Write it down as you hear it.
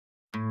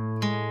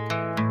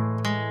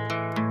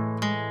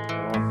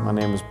My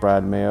name is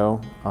Brad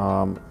Mayo.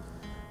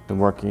 Been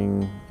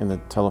working in the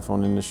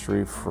telephone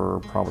industry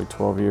for probably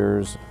 12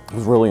 years. I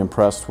was really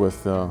impressed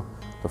with the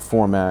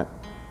format.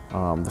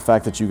 The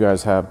fact that you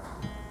guys have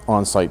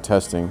on-site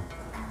testing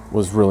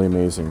was really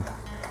amazing.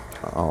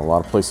 A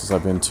lot of places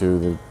I've been to,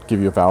 they give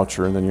you a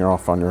voucher and then you're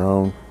off on your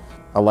own.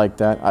 I like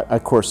that.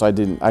 Of course, I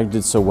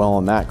did so well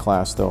in that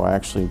class though, I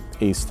actually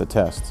aced the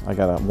test. I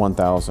got a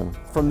 1,000.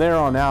 From there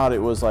on out,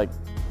 it was like,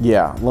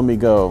 yeah, let me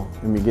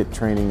get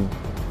training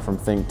from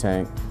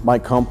thinQtank. My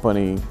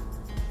company,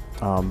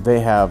 they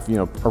have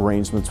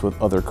arrangements with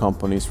other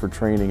companies for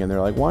training, and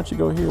they're like, why don't you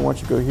go here, why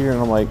don't you go here? And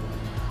I'm like,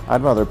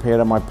 I'd rather pay it out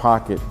of my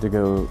pocket to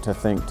go to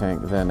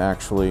thinQtank than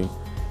actually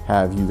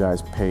have you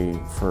guys pay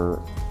for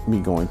me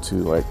going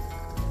to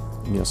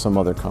some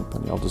other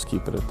company. I'll just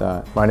keep it at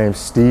that. My name's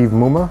Steve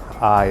Muma.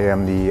 I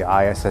am the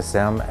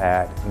ISSM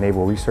at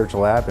Naval Research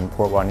Lab in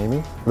Port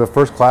Hueneme. The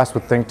first class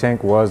with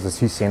thinQtank was the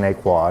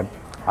CCNA quad.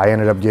 I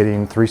ended up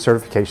getting 3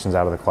 certifications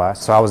out of the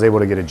class. So I was able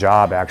to get a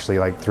job actually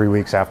like 3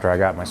 weeks after I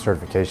got my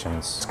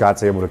certifications.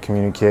 Scott's able to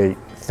communicate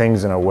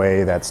things in a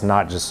way that's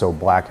not just so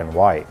black and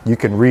white. You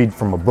can read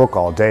from a book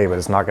all day, but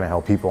it's not going to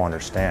help people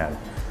understand.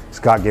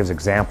 Scott gives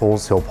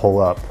examples. He'll pull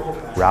up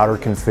router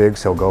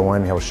configs. He'll go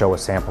in, he'll show a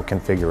sample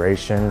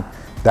configuration.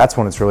 That's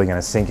when it's really going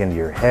to sink into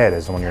your head,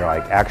 is when you're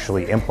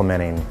actually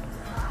implementing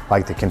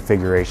the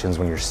configurations,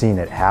 when you're seeing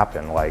it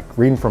happen. Like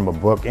reading from a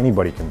book,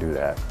 anybody can do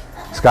that.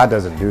 Scott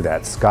doesn't do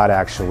that. Scott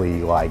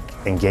actually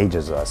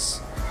engages us.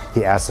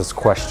 He asks us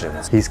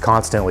questions. He's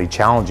constantly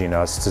challenging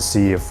us to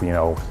see if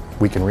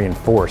we can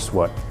reinforce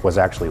what was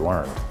actually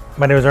learned.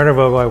 My name is Ernie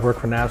Vogel. I work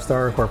for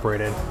Navstar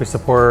Incorporated. We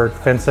support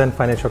FinCEN,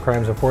 Financial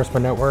Crimes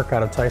Enforcement Network,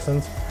 out of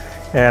Tyson's,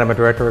 and I'm a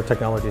director of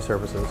technology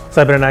services.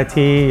 So I've been in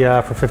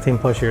IT for 15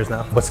 plus years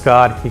now. With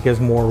Scott, he gives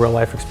more real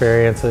life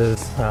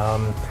experiences.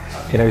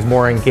 He's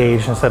more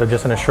engaged instead of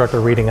just an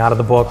instructor reading out of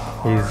the book.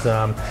 He's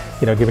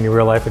giving you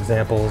real life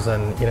examples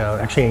and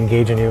actually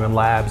engaging you in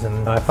labs.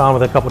 And I found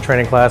with a couple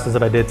training classes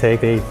that I did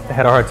take, they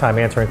had a hard time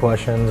answering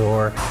questions,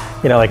 or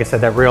like I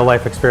said, that real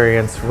life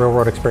experience, real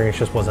world experience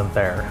just wasn't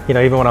there.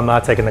 Even when I'm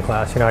not taking the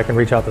class, I can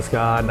reach out to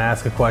Scott and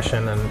ask a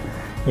question, and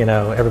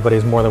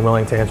everybody's more than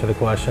willing to answer the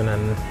question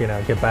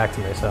and get back to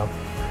me. So.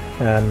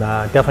 And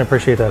definitely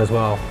appreciate that as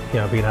well,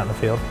 being out in the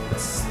field.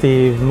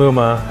 Steve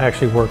Muma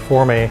actually worked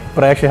for me,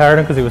 but I actually hired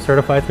him because he was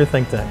certified through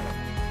thinQtank.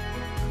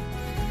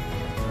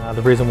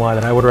 The reason why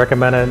that I would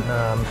recommend it,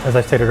 as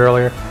I stated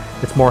earlier,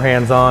 it's more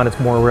hands-on, it's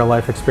more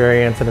real-life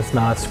experience, and it's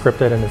not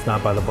scripted, and it's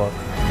not by the book.